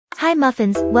Hi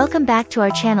Muffins, welcome back to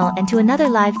our channel and to another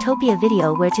Livetopia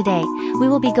video where today, we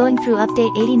will be going through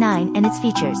update 89 and its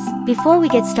features. Before we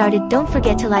get started, don't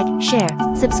forget to like, share,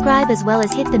 subscribe as well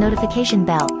as hit the notification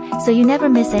bell, so you never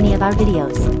miss any of our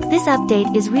videos. This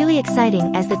update is really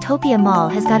exciting as the Topia Mall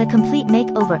has got a complete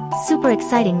makeover. Super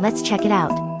exciting, let's check it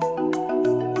out.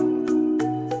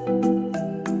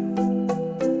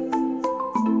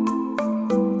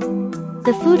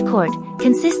 The food court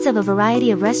consists of a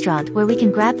variety of restaurant where we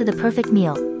can grab the perfect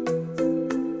meal.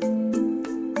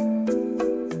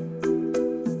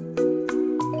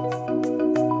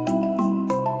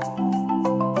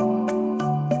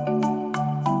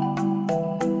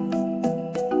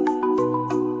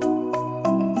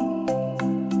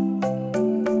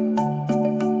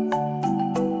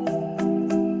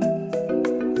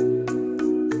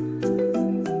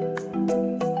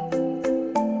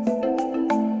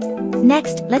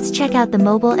 Next, let's check out the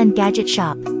mobile and gadget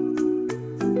shop.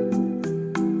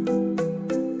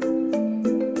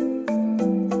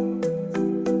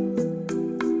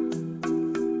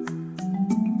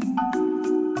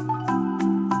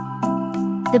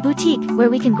 The boutique, where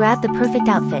we can grab the perfect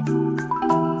outfit.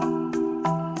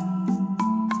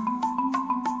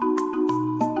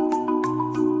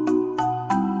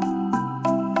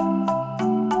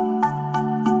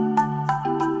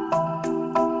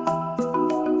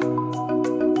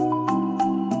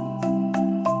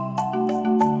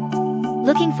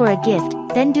 Looking for a gift,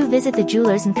 then do visit the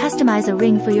jewelers and customize a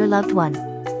ring for your loved one.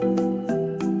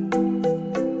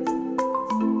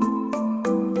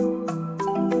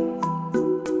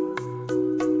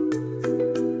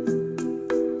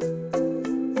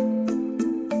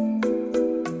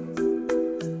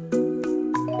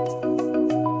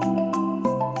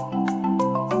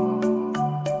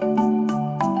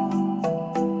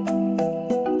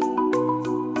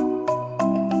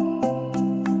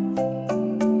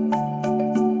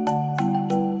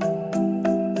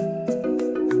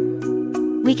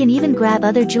 We can even grab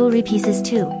other jewelry pieces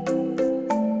too.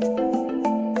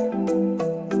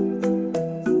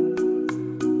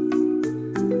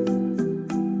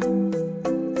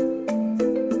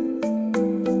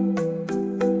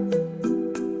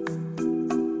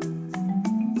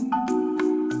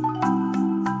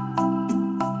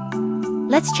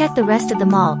 Let's check the rest of the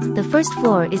mall. The first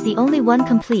floor is the only one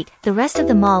complete. The rest of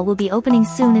the mall will be opening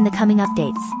soon in the coming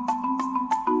updates.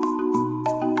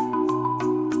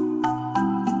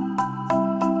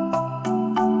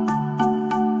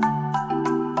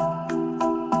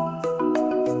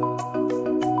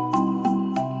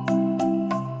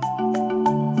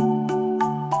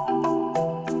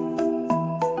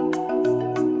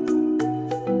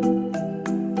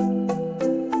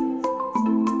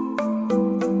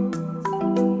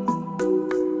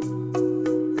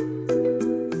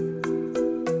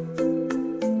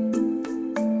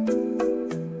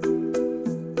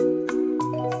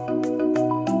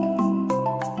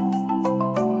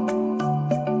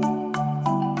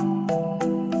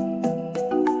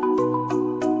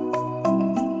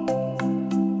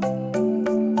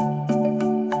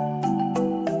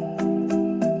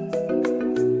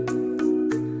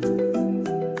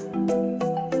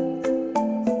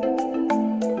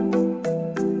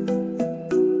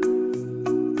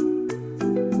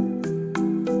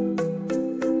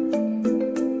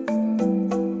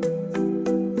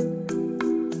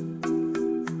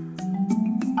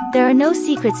 There are no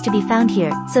secrets to be found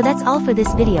here, so that's all for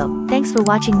this video. Thanks for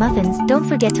watching Muffins. Don't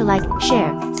forget to like,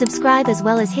 share, subscribe as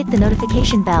well as hit the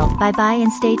notification bell. Bye bye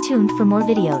and stay tuned for more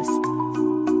videos.